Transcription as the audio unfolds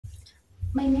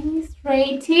My name is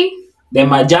Raiti. The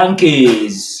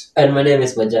Majankies. And my name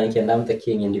is Majanki and I'm the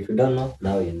king, and if you don't know,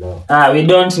 now you know. We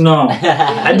don't know.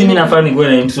 Hadi mimi nafaa nikuwe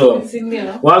na intro.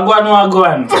 Wagwan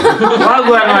wadau.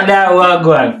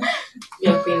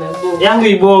 Yangu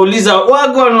ibo uliza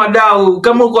wagwan wadau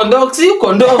kama uko ndoksi.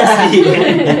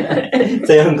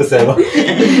 Sasa yangu sema.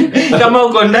 Kama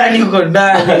uko ndani.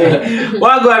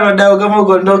 Wagwan wadau kama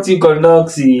uko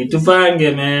ndoksi.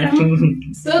 Tupange man.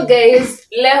 So guys,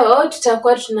 leo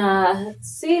tutakuwa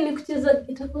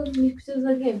ni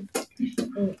kucheza game.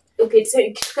 Okay, so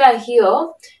ikifika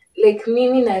hiyo like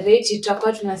mimi na Rachel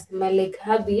tutakuwa tunasema like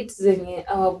habits zenye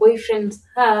our boyfriends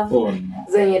have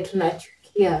zenye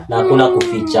tunachukia. Na hakuna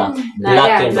kuficha.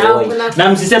 Black and white. Na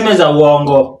msiseme za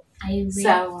uongo.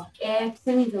 Sawa.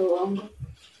 Tuseme za uongo.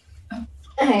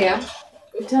 Haya.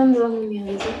 Utaanza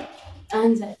nianze.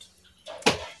 Anza.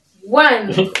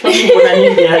 1. Kuna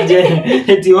nyingi aje?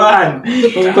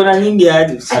 81. Kuna nyingi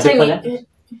aje?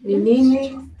 Ni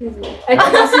nini?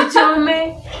 Acha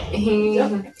sichome.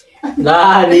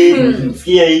 Nani?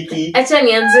 Sikia hiki. Acha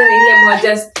nianze na ile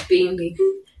moja spindi.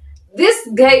 This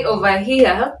guy over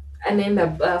here anaenda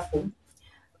bafu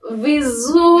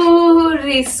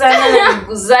vizuri sana na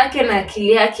miguu zake na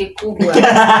akili yake kubwa.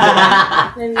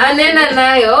 Anaenda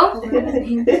nayo.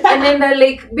 Anaenda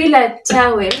like bila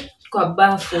towel kwa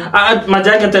bafu.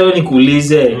 Majanga tayo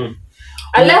nikuulize.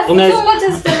 Alafu ngoja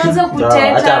zitaanza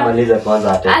kuteta. Acha amalize kwanza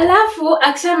hata. Alafu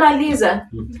akishamaliza,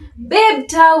 babe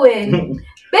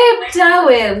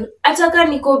towel. Ataka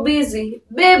niko busy.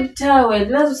 Babe towel.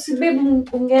 Na si babe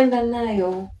ungeenda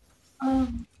nayo.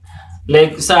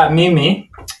 Like saa mimi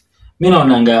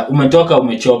naonanga umetoka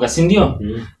umechoka, si ndio?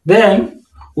 Then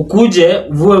ukuje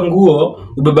uvue nguo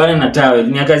ubebane na towel.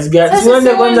 Ni kazi gani? Uende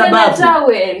kwanza bafu.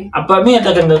 Hapa mimi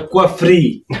nataka kuwa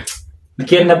free.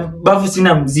 Nikienda bafu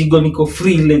sina mzigo, niko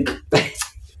free like.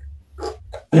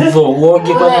 Hivyo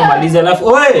uoge kwanza maliza alafu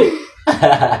oe.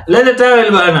 Leta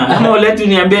towel bana. Kama uleti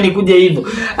niambie nikuje hivyo.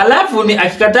 Alafu ni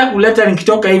akikataa kuleta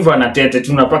nikitoka hivyo anatete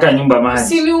tunapaka nyumba maji.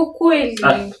 Si ni ukweli.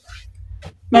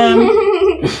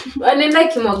 Anaenda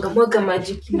kimwaga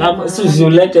maji kidogo. Sisi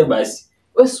ulete basi.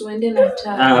 Usiende na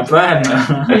towel.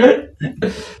 Hapana.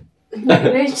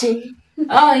 Rachel.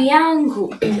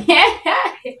 Yangu.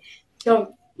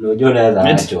 Unajua naweza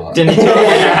acho.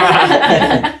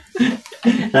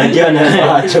 Najua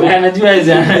naweza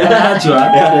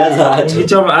acho.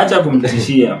 Kichoma acha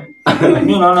kumtishia.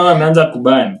 Mimi naona wewe ameanza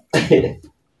kubani.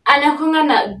 Anakonga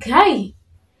na guy.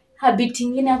 Habit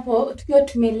nyingine hapo tukiwa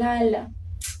tumelala.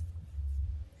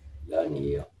 Gani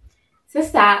hiyo?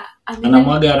 Sasa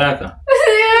anamwaga haraka.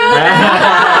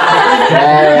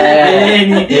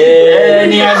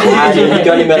 Ni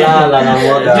nikiwa nimelala na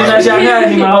mwaga. Tunashangaa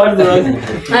ni maondo.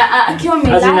 Akiwa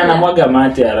amelala. Azina anamwaga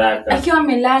mate haraka. Akiwa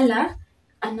amelala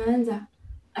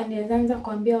anaanza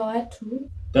kuambia watu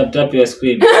tap your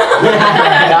screen.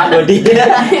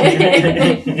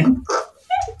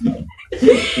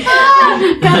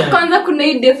 Kwanza kuna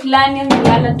ide fulani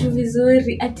amelala tu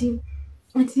vizuri ati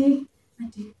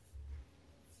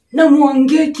na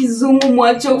muongee kizungu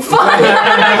mwache ufanye.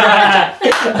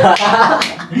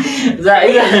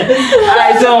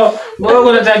 So mbona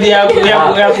kuna tabia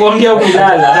ya kuongea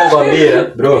ukilala? Nakwambia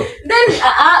bro.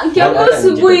 Then kiamko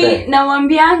asubuhi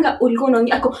namwambianga ulikuwa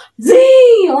unaongea ako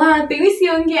wapi mimi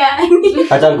siongea.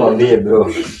 Hata nikwambie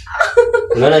bro.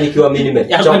 Unaona nikiwa mimi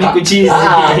nimechoka. Yako ni kuchizi.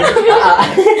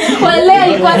 Wale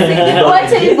alikuwa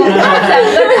acha hivyo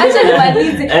acha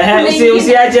nimalize.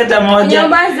 Usiache hata moja.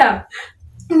 Nyamaza.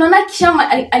 Unaona kisha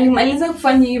alimaliza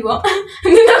kufanya hivyo.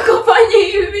 Ninakufanya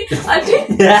hivi. Ati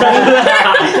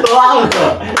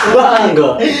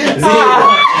wango.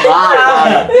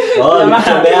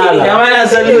 Mtabeana. Jamani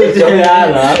salute.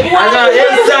 Mtabeana.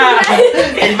 Yes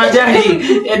sir. Majangi.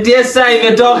 Yes sir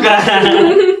imetoka.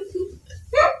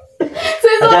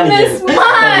 Sasa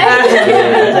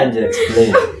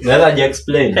Naweza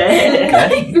explain.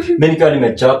 Mimi nikiwa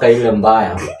nimechoka ile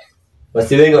mbaya.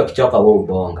 Wasi wengi wakichoka wao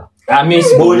ubonga. Mimi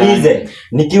simuulize.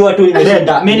 Nikiwa tu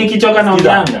nimeshinda. Mimi nikichoka na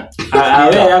ujanga.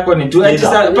 Wewe yako ni tu.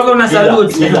 Paka una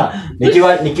salute.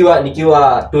 Nikiwa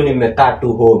tu nimekaa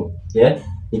tu home.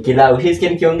 Nikila uhisikia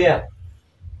nikiongea.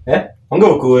 Ongea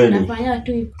ukweli. Nafanya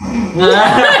tu hivi.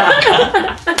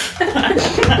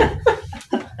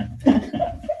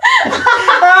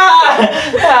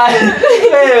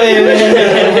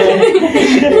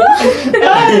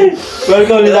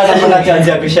 Welcome uliza kama chance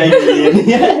ya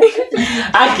kushaini.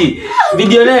 Aki,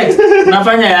 video next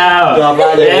nafanya yao.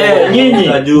 Nyinyi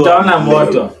mtaona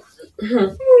moto.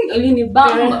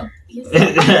 Ulinibamba.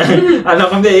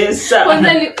 Anakwambia yes sir. Kwanza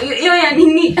hiyo ya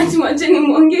nini? Ati mwache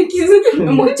nimuongee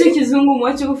kizungu, mwache kizungu,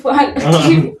 mwache ufala.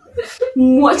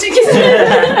 Mwache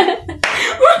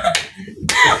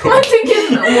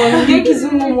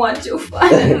kizungu mwache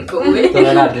ufanye kowe.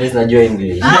 Sasa at least najua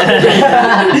English.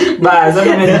 Ba, sasa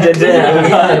umenitetea.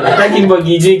 Nataki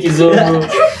mbogije kizungu.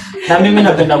 Na mimi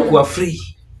napenda kuwa free.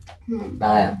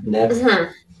 Haya, next.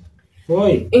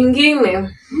 Oi. Ingine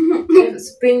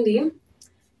spendi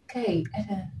kai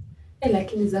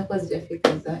lakini zako zijafika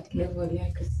za level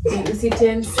yake. Si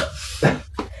tense.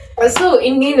 So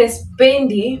ingine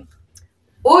spendi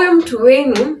huyu mtu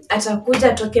wenu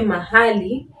atakuja atoke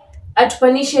mahali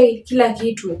atupanishe kila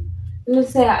kitu.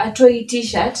 Nusa atoe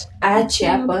t-shirt aache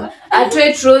hapa,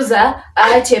 atoe trouser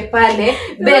aache pale,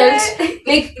 belt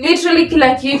like literally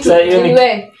kila kitu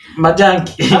anyway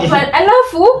Majanki.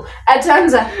 Alafu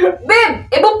ataanza babe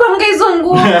hebu panga hizo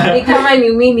nguo ni kama ni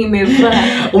mimi nimevaa.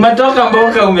 Umetoka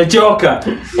mboka umechoka.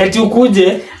 Eti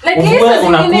ukuje Lakini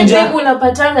unakuja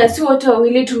unapatanga si wote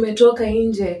wawili tumetoka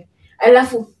nje.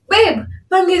 Alafu babe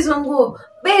panga hizo nguo.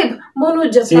 Babe mbona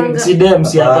hujapanga? Si dem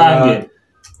si apange.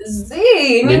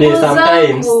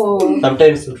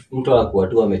 Sometimes mtu anakuwa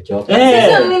tu amechoka.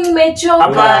 Sasa mimi nimechoka.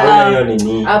 Hapana, hiyo ni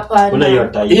nini? Kuna hiyo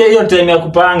time. Hiyo time ya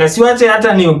kupanga. Siwache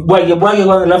hata ni bwage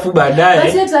kwanza alafu baadaye.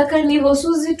 Basi ataka ni hivyo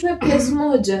Suzi tu place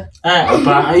moja.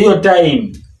 Hapana, hiyo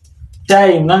time.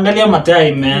 Naangalia ma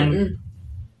time man.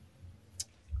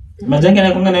 Majangi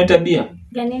anakonga na tabia.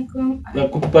 Gani kwa Ya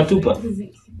kupatupa.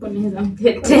 Poneza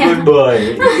mtetea. Good boy.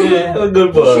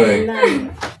 Good boy.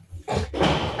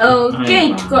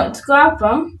 Okay, tuko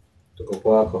hapa. Tuko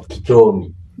kwako.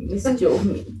 Kichomi.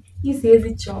 Sichomi. Hii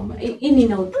siwezi choma. Hii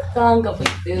ninaukanga by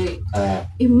the way.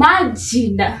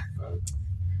 Imagine.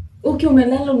 Ukiwa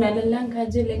umelala unalalanga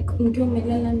aje like mkiwa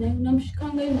umelala naye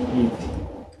unamshikanga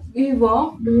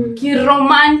hivyo.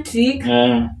 Kiromantic.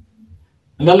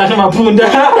 Ndala kama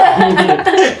punda.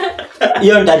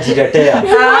 Hiyo nitajitetea.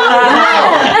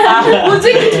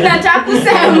 Uziki tunataka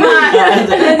kusema.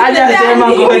 Acha sema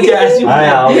ngoja.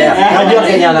 Haya, ongea. Najua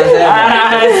Kenya anasema.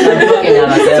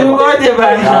 Tungoje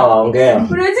bana. Sawa, ongea.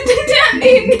 Unajitetea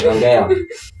nini? Ongea.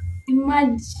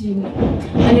 Imagine.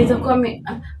 Anaweza kuwa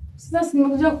sasa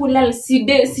nimekuja kulala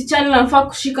si channel nafaa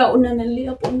kushika unanalia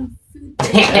hapo una.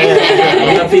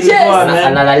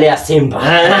 Analalia Simba.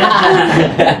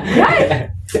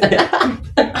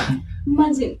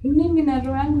 Imagine mimi na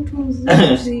roho yangu tu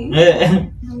mzuri.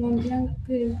 Namwambia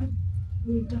pesa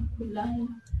nitakulala.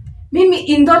 Mimi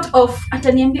in thought of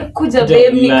ataniambia kuja babe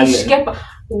nikushike hapa.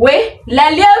 We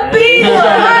lalia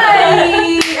bila.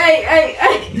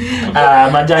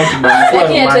 Majanki bana.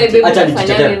 Acha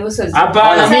nijitetea.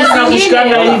 Hapana, mimi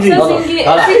nakushikanga hivi.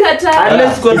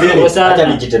 Acha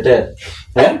nijitetee.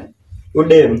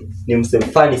 Udem ni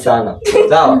msefani sana.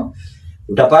 Sawa?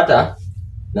 Utapata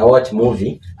na watch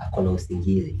movie akona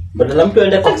usingizi. Badala mtu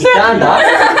aende kwa kitanda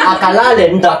akalale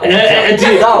nitakuja.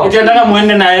 Sawa? Unataka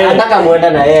muende na yeye. Nataka muende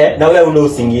na yeye na wewe una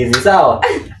usingizi. Sawa?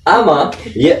 Ama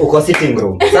uko sitting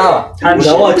room. Sawa?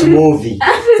 Una watch movie.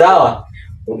 Sawa?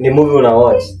 Ni movie una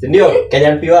watch. Ndio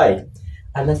Kenyan PY.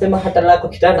 Anasema hata lako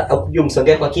kitanda akuje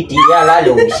msogee kwa kiti ya lale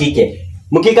umshike.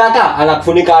 Mkikata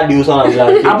anakufunika hadi uso na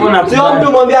mlango. Hapo na sio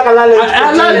mtu mwambie akalale.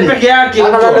 Alale peke yake.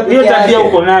 Hiyo tabia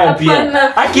uko nayo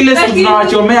pia. Akile siku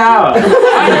tunawachomea hawa.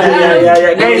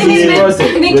 Guys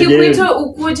msikose. Nikikuita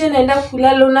ukuje naenda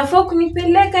kulala unafaa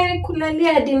kunipeleka ili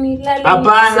kulalia hadi nilale.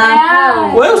 Hapana.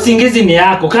 Wewe usingizi ni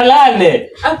yako. Kalale.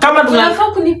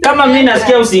 Kama mimi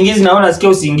nasikia usingizi na wewe unasikia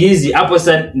usingizi, hapo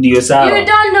sasa ndio sawa. You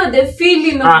don't know the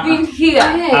feeling of being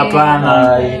here.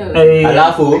 Hapana.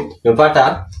 Alafu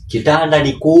unapata kitanda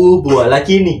ni kubwa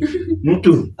lakini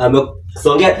mtu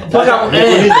amesongea mpaka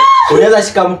unaweza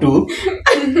shika mtu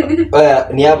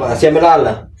ni hapa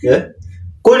asiamelala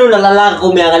kwani unalala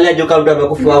umeangalia joka mtu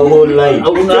amekufa whole life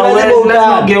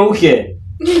unaweza ugeuke.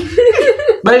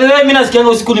 By the way mimi nasikia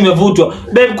usiku nimevutwa.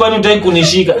 Babe kwani unataka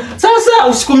kunishika? Sasa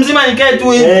usiku mzima nikae tu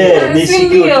hivi.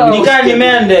 Nishike nikae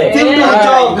nimende. Mtu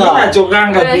unachoka. Mimi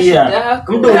nachokanga pia.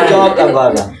 Mtu unachoka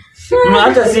bana.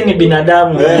 Hata si ni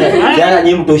binadamu. Jana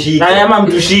nyinyi mtushike. Na ama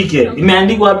mtushike.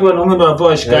 Imeandikwa wapi wanaume ndio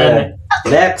wapewa shikane.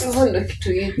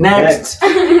 Next.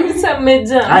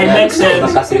 Sameja. I make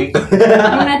sense.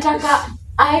 Unataka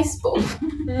ice pop.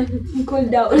 Cool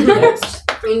down.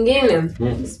 Ingine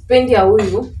spendi ya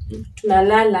huyu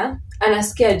tunalala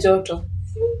anasikia joto.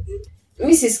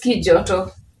 Mimi sisikii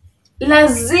joto.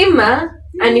 Lazima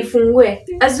anifungue.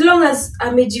 As long as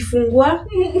amejifungua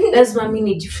lazima mimi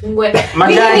nijifungue.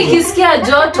 Mimi nikisikia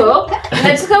joto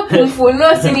nataka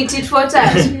kumfunua sini tit for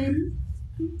tat.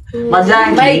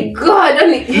 Majangi. My God.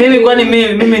 Mimi kwani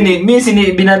mimi si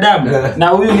ni binadamu na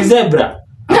huyu ni zebra.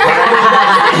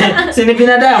 Si ni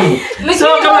binadamu. So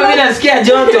kama mimi nasikia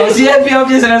joto, si happy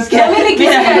obvious nasikia.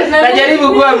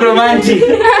 Najaribu kuwa romantic.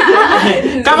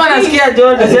 Kama nasikia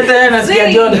joto, sasa yeye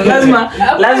anasikia joto.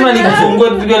 Lazima nikufungue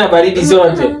tupige na baridi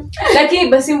zote. Lakini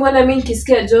basi mbona mimi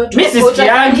nikisikia joto? Mimi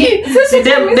sisikiangi. Si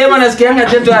demo nasikianga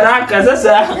joto haraka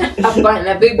sasa.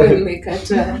 Hapana, baby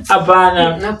nimekataa.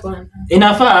 Hapana.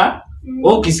 Inafaa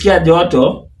wewe ukisikia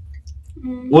joto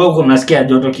wewe uko unasikia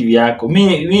joto kivyako.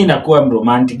 Mimi nakuwa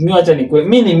romantic. Mimi acha nikue.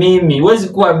 Mimi ni mimi, huwezi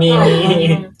kuwa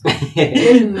mimi.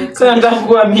 Sasa nataka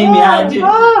kuwa mimi aje.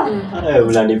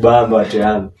 Unanibamba watu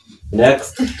yangu.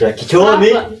 Next, kichomi.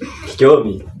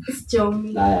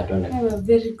 Haya, twende. I'm a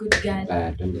very good girl.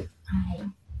 Haya, twende.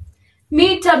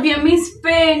 Mi tabia mi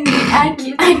spendi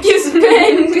aki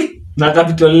spendi. Na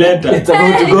capital letter. It's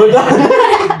about to go down.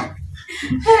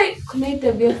 Hey, kuna hii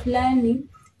tabia fulani.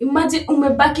 Imagine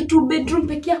umebaki tu bedroom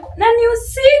peke yako. Na ni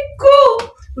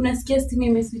usiku. Unasikia stima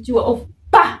imeswitchiwa off.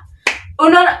 Pa!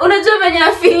 Unajua venye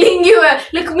feeling you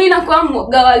like mimi nakuwa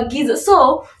mwoga wa giza.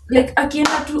 So like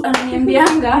akienda tu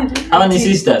ananiambianga Hawa ni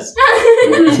sisters.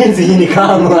 Jinsi ni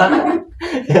kama.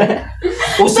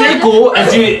 Usiku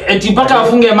eti mpaka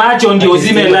afunge macho ndio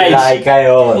uzime light.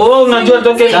 Oh, unajua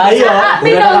toke hiyo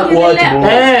unataka kuwatch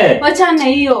movie. Wachana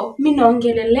hiyo. Mimi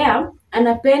naongelelea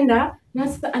anapenda na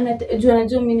sasa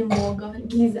anajua mimi ni mwoga wa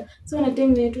giza. So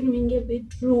anatembea tu nimeingia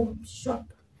bedroom shop.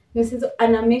 Nisizo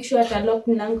ana make sure ata lock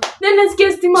mlango. Then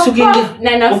nasikia stima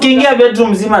na ukiingia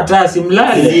bedroom mzima taa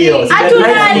simlale. Ndio.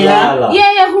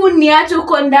 Yeye huniacha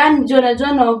uko ndani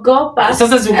najua naogopa.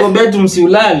 Sasa si uko bedroom si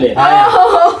ulale.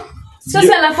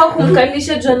 Sasa anafaa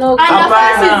kumkalisha Jono.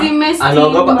 Anafaa zimestima.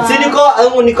 Anaogopa. Si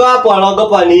niko hapo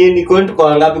anaogopa nini? Kwani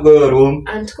kwa ngapi kwa hiyo room?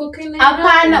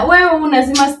 Hapana, wewe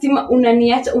unazima stima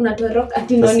unaniacha unatoroka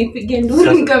ati ndo nipige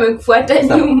nduru nikamekufuata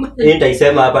nyuma. Hii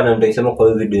nitaisema hapa na nitaisema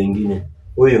kwa video nyingine.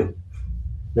 Huyo.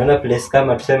 Naona place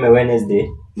kama tuseme Wednesday,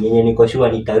 yenye niko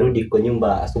sure nitarudi kwa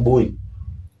nyumba asubuhi.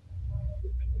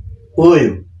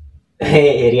 Huyo.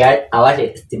 Area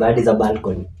awashe stima za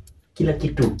balcony. Kila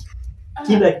kitu.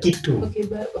 Okay,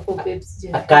 but babes.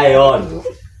 Akae on.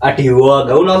 Ati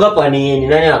uoga. Unaogopa nini?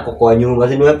 Nani ako kwa nyumba?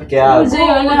 Si niwe peke yako.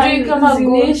 Unajui kama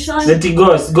Let it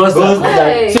ghost.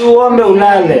 Hey. Si uombe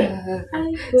ulale.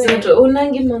 Sasa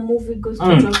unangi ma movie ghost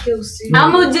kutoke usiku.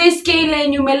 Ama ujisikia ile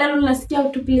nyumelala unasikia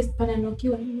tu place pana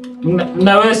nokiwa.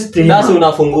 Na wewe stima. Sasa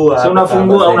unafungua. So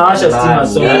unafungua unawasha stima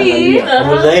so.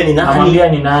 Unadai ni nani? Amwambia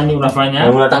ni nani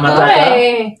unafanya? Unataka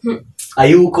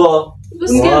hayuko.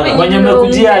 Mwenye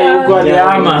mmekujia hayuko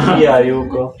aliama.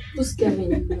 Hayuko. Usikia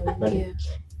venye unaongea.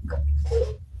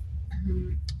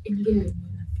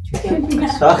 Ingine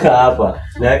Saka hapa.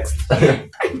 Next.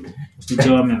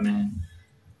 Usichome man.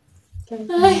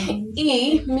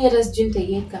 Mimi hata sijui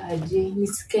nitaiweka aje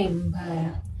nisikae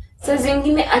mbaya. Saa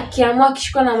zingine akiamua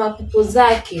akishikwa na mapepo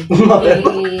zake.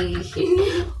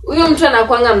 Huyo mtu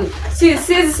anakuanga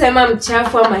siwezi sema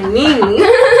mchafu ama nini.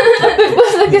 Mapepo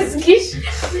zake zikishi.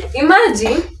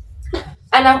 Imagine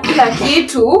anakula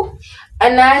kitu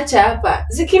anaacha hapa.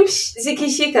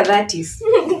 Zikishika that is.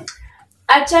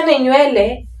 Achane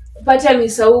nywele upate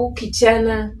misau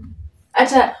kichana.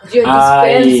 Hata juu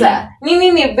dispenser.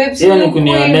 Nini babes? Hiyo ni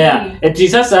kunionea. Eti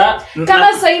sasa kama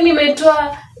sasa hivi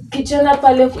nimetoa kichana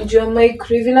pale kujua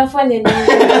microwave inafanya nini?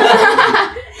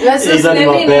 Hizo ni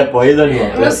mapepo.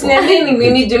 Usiniambie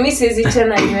mimi Jumi siwezi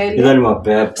chana nywele. Hizo ni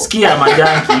mapepo. Sikia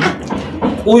majanki.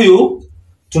 Huyu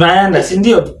tunaenda, si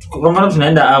ndio? Kwa maana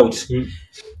tunaenda out.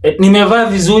 Nimevaa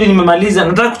vizuri, nimemaliza.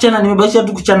 Nataka kuchana, nimebakisha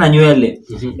tu kuchana nywele.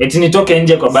 Eti nitoke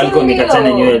nje kwa balcony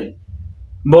nikachane nywele.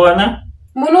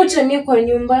 Mbona uchanie kwa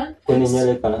nyumba? Kwenye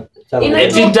nywele kana.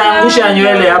 Eti nitaangusha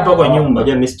nywele hapa kwa nyumba.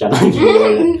 Unajua mimi sichana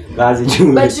nywele. Kazi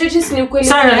juu. But treaties ni kweli.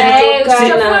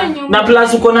 Na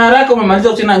plus uko na haraka umemaliza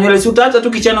kuchana nywele, si utaacha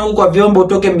tu kichana huko kwa vyombo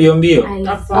utoke mbio mbio.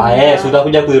 So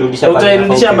utakuja kuirudisha pale.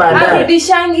 Utairudisha baadaye.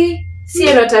 Arudishangi. Si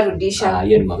yeye atarudisha.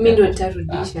 Mimi ndo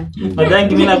nitarudisha.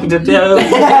 Madangi mimi nakutetea wewe.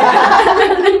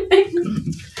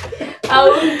 Au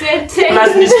tete.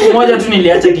 Plus ni siku moja tu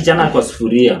niliacha kichana kwa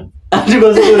sufuria.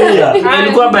 Ndiko sufuria.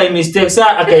 Ilikuwa by mistake,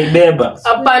 sasa akaibeba.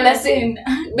 Hapana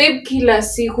babe kila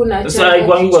siku naacha. Sasa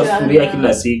haikuangi kwa sufuria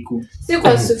kila siku. Si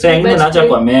kwa sufuria. Sasa ingine naacha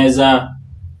kwa meza.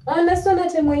 Anasema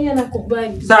hata mwenyewe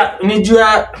anakubali. Sasa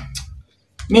nijua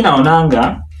mimi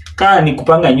naonanga kaa ni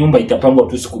kupanga nyumba itapangwa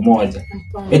tu siku moja.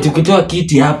 Eti ukitoa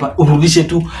kiti hapa urudishe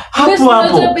tu hapo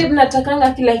hapo. Babe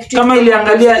natakanga kila kitu. Kama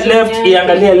iliangalia left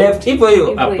iangalie left hivyo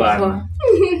hiyo hapana.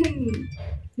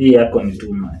 Hii yako ni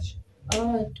too much.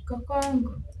 Tuko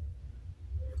kwangu.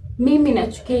 Mimi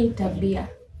nachukia hii tabia.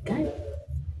 Gani?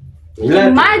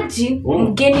 Imagine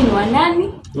mgeni ni wa nani?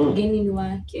 Mgeni ni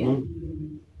wake.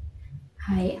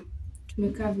 Haya.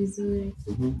 tumekaa vizuri.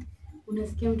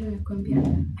 Unasikia mtu anakuambia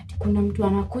ati kuna mtu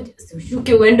anakuja,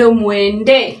 usishuke uende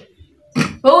muende.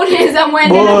 Wewe unaweza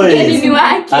muende na mgeni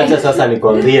wake. Acha sasa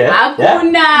nikwambie.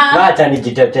 Hakuna. Acha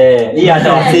nijitetee. Hii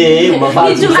hata wasii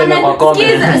mavazi kusema kwa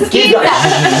comment. Sikiza.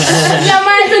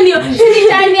 Jamani ndio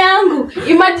ndani yangu.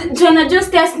 Imagine Jona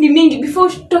Justice ni mingi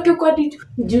before utoke kwa ditu.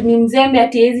 Juu ni mzembe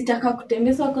ati hezi taka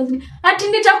kutembeza kwa kazi. Ati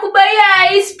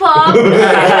nitakubaia ice pop.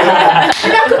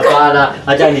 Bana,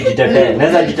 acha nijitetee.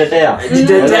 Naweza jitetea.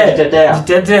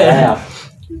 Jitetee.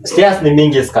 Stairs ni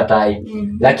mingi sikatai.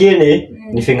 Lakini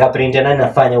ni fingerprint nani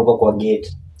nafanya huko kwa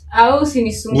gate. Au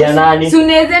usinisumbue. Ya nani? Si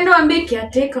unaweza ndo ambie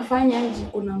kiateka fanya aje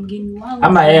kuna mgeni wangu.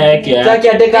 Ama yeye yake. Sasa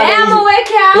kiateka hizi. Ama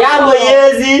weke hapo. Yango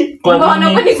yezi.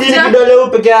 Mbona kwani Si kidole huko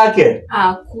peke yake.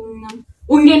 Hakuna.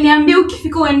 Ungeniambia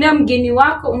ukifika uende mgeni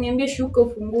wako, uniambie shuka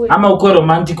ufungue. Ama uko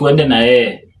romantic uende na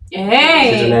yeye.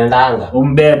 Sisi tunaendanga.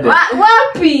 Umbebe.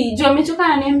 Wapi? Jo amechoka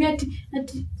ananiambia ati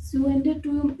si uende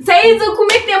tu. Sasa hizo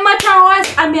kumake matter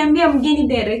worse ameambia mgeni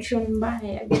direction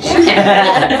mbaya.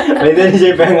 Wewe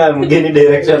nije panga mgeni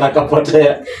direction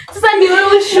akapotea. Sasa ni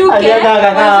wewe ushuke. Alienda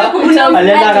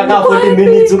kaka 40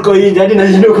 minutes huko nje hadi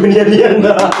nashinda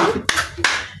kunialienda.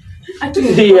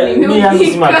 Ni yangu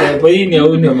si mapepo. Hii ni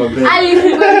au ni mapepo.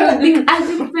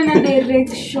 Alikupenda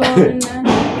direction.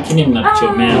 Lakini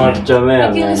mnachomea.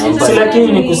 Si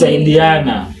lakini ni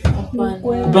kusaidiana.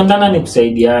 Kupendana ni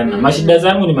kusaidiana. Mashida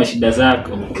zangu ni mashida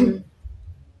zako.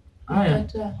 Haya.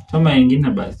 Kama nyingine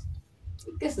basi.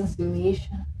 Kesa zimeisha.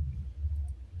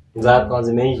 Zako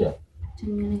zimeisha.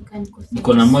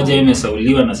 Niko na moja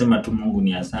imesauliwa nasema tu Mungu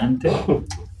ni asante.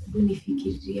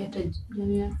 Unifikiria hata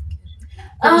jamii.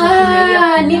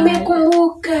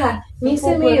 Nimekumbuka.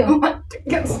 Niseme hiyo.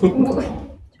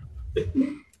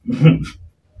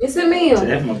 Niseme hiyo.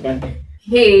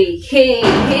 Hey.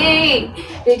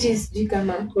 It is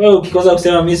kama. Wewe ukikosa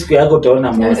kusema mimi siku yako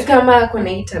utaona moja. Kama kuna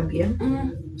hii tabia.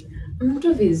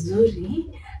 Mtu vizuri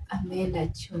ameenda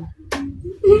choo.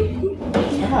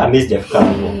 Mimi sijafika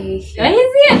hapo.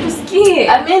 Alizia tusikie.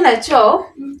 Ameenda choo.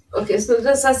 Okay, so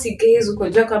sasa sikeizo kwa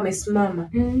jaka amesimama.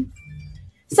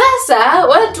 Sasa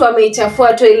watu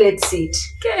wameichafua toilet seat.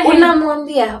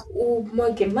 Unamwambia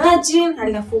umwage maji,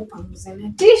 alafu upanguze na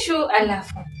tissue,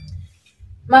 alafu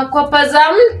makwapa za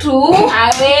mtu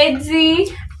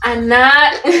hawezi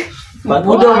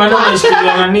Budo maana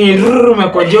unashikilia nani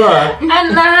umekojoa.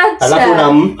 Anaacha. Alafu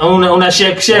una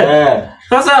shake.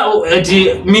 Sasa eti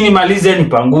mimi nimalize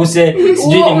nipanguse,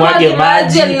 sijui nimwage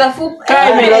maji. Alafu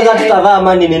tunaweza tutavaa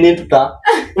mani nini tuta.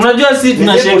 Unajua si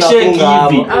tuna shake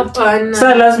hivi. Hapana.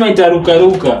 Sasa lazima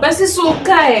itaruka. Basi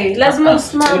ukae, lazima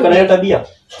usimame. Niko na hiyo tabia.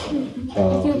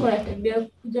 Niko na tabia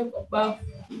kuja kwa bafu.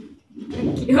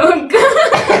 Kionka.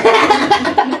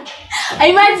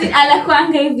 Imagine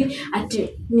alakuanga hivi ati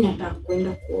mimi nataka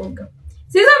kwenda kuoga.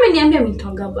 Sasa ameniambia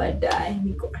nitoga baadaye,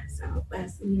 niko sawa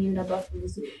basi ninaenda bafu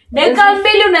vizuri. Dakika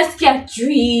mbili unasikia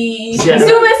chui. Si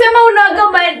umesema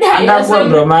unaoga baadaye. Anakuwa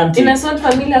romantic. Ina sound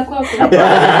familia kwako.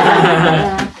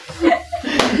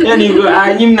 Yaani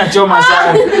nyinyi mnachoma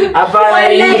sana.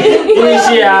 Hapana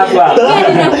ishi hapa.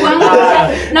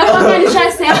 Na kama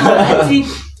nishasema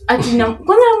ati na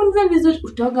kwanza namuuliza vizuri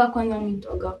utoga kwanza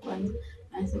nitoga kwanza.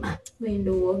 Anasema wewe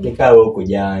ndio uoge. Nikaa huko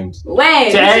jangi.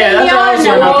 Wewe.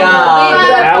 Sasa unakaa.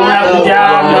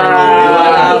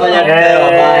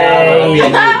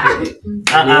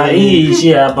 Hii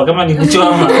ishi hapa kama ni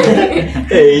kuchoma.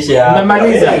 Ishi hapa.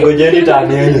 Umemaliza? Ngojeni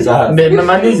tanieni sasa.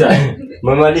 Umemaliza?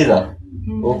 Umemaliza?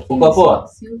 Uko poa?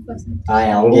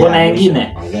 Haya, ongea. Uko na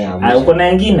nyingine? Uko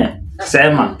na nyingine?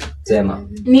 Sema.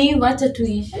 Ni wacha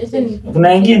tuishi.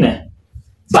 Kuna nyingine?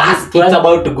 Bas, it's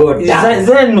about to go down.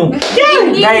 Zenu.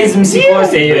 Guys,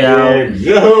 msikose hiyo yao.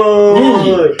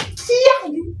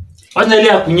 Wacha ile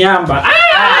ya kunyamba.